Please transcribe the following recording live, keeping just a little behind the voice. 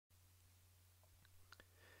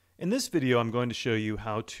In this video, I'm going to show you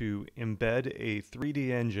how to embed a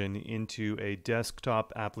 3D engine into a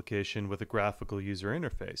desktop application with a graphical user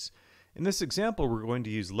interface. In this example, we're going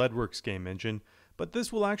to use Leadwerks game engine, but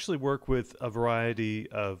this will actually work with a variety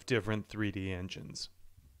of different 3D engines.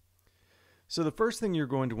 So the first thing you're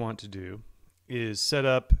going to want to do is set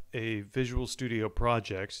up a Visual Studio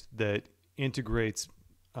project that integrates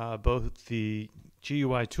both the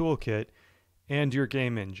GUI toolkit and your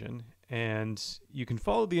game engine. And you can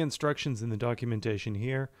follow the instructions in the documentation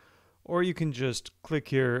here, or you can just click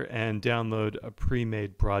here and download a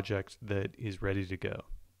pre-made project that is ready to go.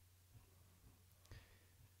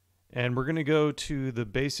 And we're going to go to the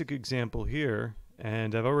basic example here,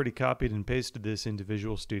 and I've already copied and pasted this into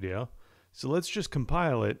Visual Studio. So let's just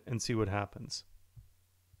compile it and see what happens.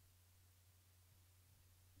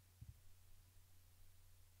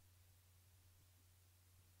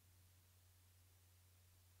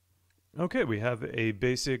 Okay, we have a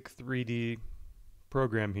basic 3D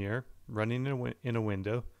program here running in a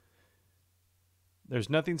window. There's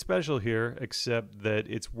nothing special here except that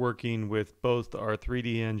it's working with both our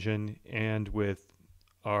 3D engine and with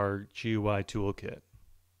our GUI toolkit.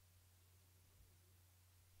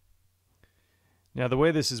 Now the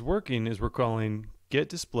way this is working is we're calling get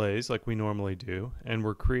displays like we normally do, and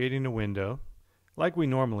we're creating a window like we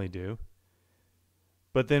normally do.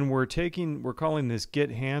 But then we're calling this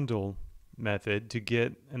get handle method to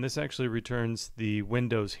get, and this actually returns the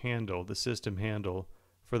Windows handle, the system handle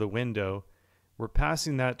for the window. We're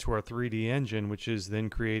passing that to our 3D engine, which is then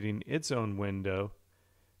creating its own window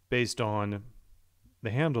based on the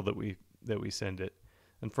handle that we send it.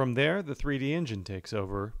 And from there, the 3D engine takes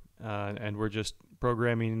over, and we're just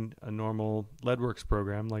programming a normal Leadwerks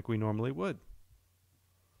program like we normally would.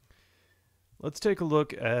 Let's take a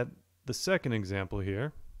look at the second example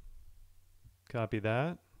here. Copy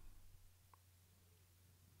that.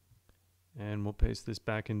 And we'll paste this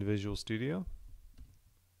back into Visual Studio.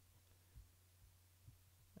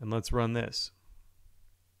 And let's run this.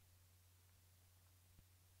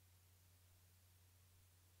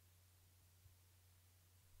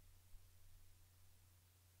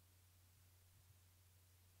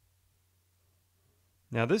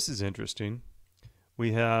 Now this is interesting.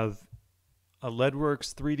 We have a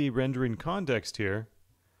Leadwerks 3D rendering context here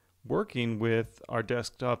working with our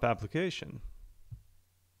desktop application.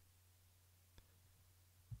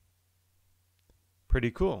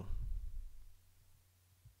 Pretty cool.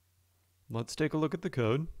 Let's take a look at the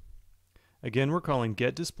code. Again, we're calling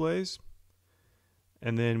get displays,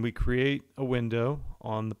 and then we create a window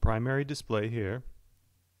on the primary display here.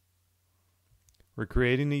 We're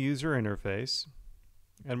creating a user interface,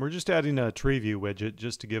 and we're just adding a tree view widget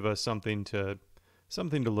just to give us something to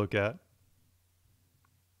look at.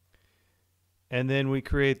 And then we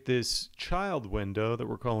create this child window that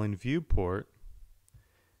we're calling viewport.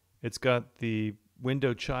 It's got the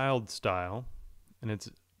window child style, and it's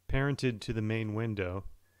parented to the main window.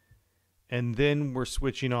 And then we're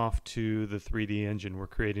switching off to the 3D engine. We're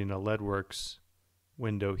creating a Leadwerks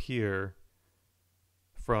window here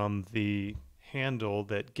from the handle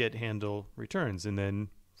that get handle returns, and then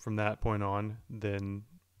from that point on, then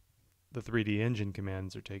the 3D engine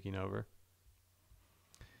commands are taking over.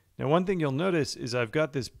 Now one thing you'll notice is I've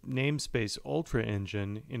got this namespace Ultra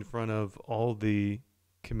Engine in front of all the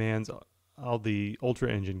commands, all the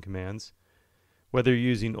Ultra Engine commands. Whether you're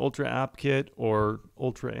using Ultra App Kit or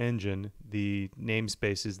Ultra Engine, the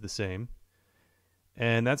namespace is the same.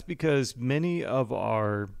 And that's because many of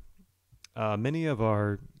our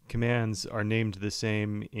commands are named the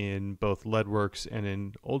same in both Leadwerks and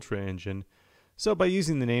in Ultra Engine. So by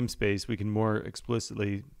using the namespace, we can more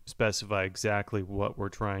explicitly specify exactly what we're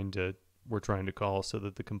trying to call so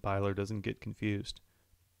that the compiler doesn't get confused.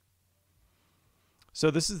 So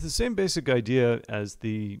this is the same basic idea as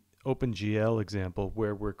the OpenGL example,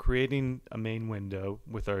 where we're creating a main window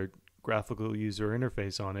with our graphical user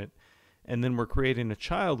interface on it, and then we're creating a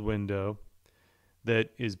child window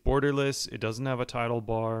that is borderless, it doesn't have a title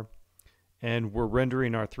bar, and we're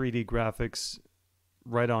rendering our 3D graphics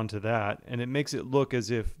right onto that, and it makes it look as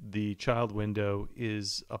if the child window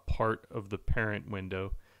is a part of the parent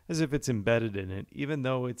window, as if it's embedded in it, even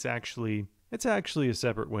though it's actually a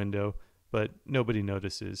separate window, but nobody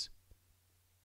notices.